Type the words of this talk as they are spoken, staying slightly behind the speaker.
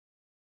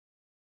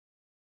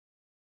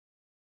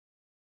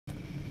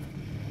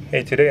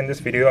Hey, today in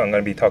this video I'm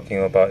going to be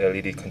talking about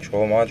LED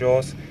control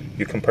modules.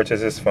 You can purchase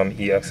this from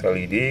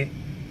exLED.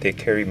 They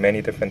carry many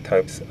different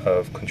types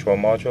of control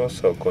modules,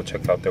 so go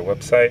check out their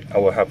website. I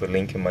will have a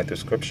link in my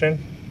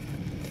description.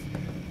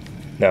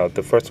 Now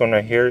the first one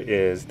right here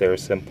is their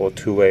simple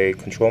two-way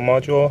control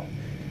module.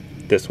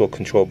 This will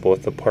control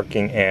both the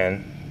parking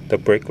and the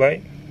brake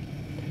light.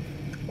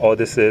 All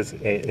this is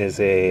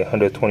a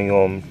 120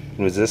 ohm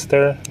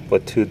resistor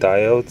with two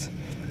diodes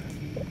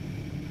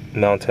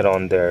mounted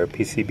on their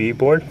PCB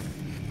board,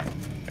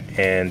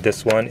 and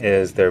this one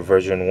is their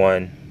version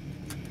 1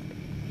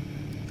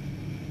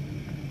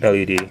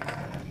 LED.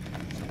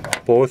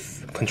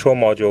 Both control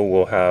module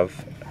will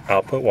have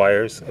output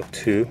wires of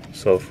 2.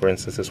 So for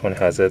instance, this one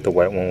has it, the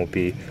white one will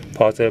be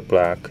positive,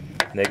 black,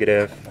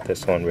 negative.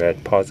 This one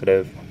red,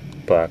 positive,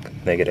 black,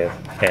 negative.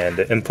 And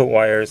the input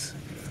wires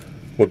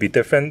will be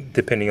different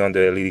depending on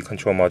the LED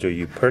control module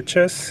you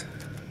purchase.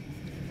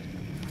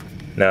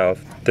 Now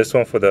this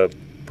one for the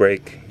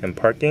brake and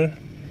parking,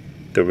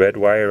 the red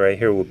wire right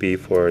here will be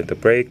for the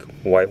brake,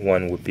 white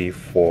one would be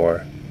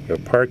for your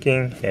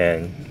parking,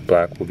 and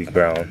black will be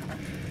ground.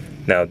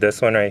 Now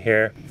this one right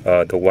here,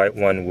 the white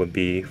one would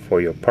be for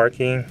your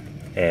parking,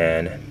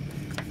 and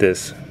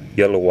this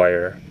yellow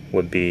wire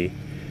would be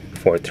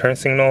for a turn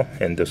signal,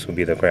 and this will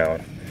be the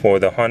ground. For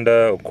the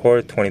Honda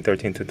Accord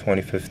 2013 to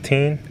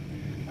 2015,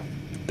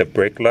 the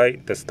brake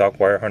light, the stock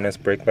wire harness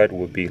brake light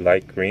will be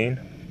light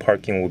green,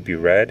 parking will be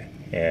red,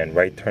 and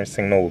right turn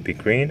signal will be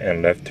green,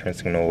 and left turn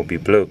signal will be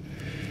blue.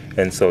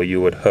 And so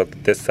you would hook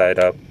this side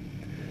up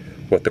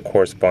with the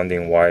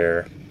corresponding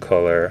wire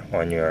color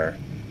on your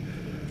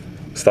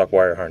stock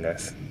wire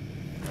harness.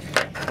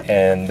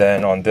 And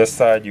then on this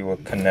side you will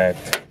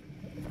connect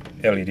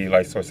LED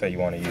light source that you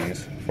want to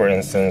use. For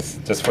instance,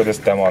 just for this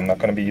demo, I'm not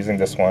going to be using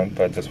this one,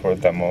 but just for a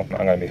demo,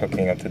 I'm going to be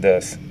hooking up to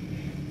this.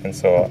 And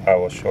so I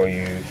will show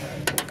you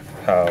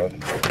how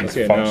these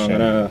function. Now I'm going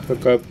to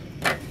hook up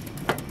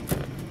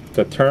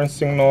the turn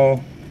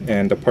signal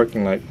and the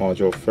parking light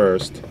module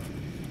first.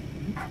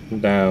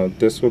 Now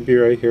this will be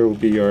right here, will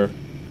be your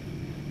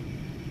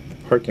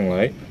parking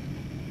light.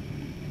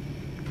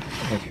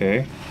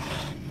 Okay.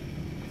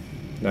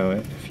 Now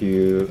if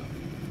you,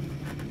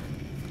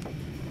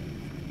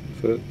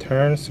 for the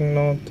turn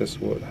signal, this is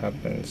what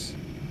happens.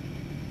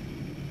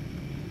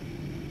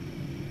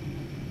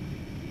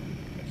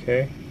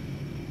 Okay.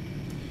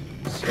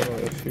 So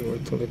if you were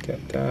to look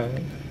at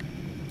that,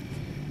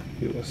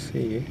 you will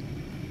see.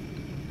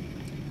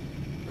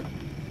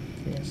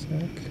 Give me a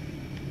sec.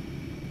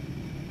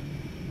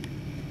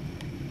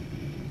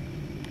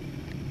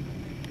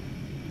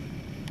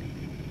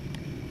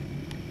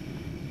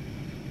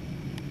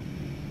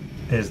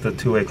 Is the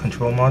two-way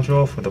control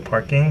module for the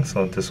parking.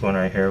 So this one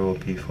right here will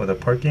be for the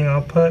parking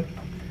output,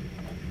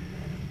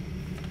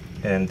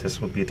 and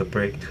this will be the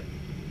brake.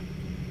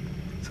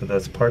 So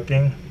that's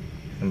parking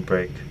and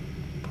brake.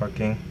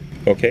 Parking.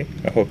 Okay,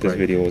 I hope this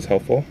video was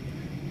helpful.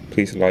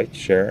 Please like,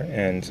 share,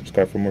 and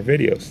subscribe for more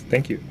videos.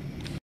 Thank you.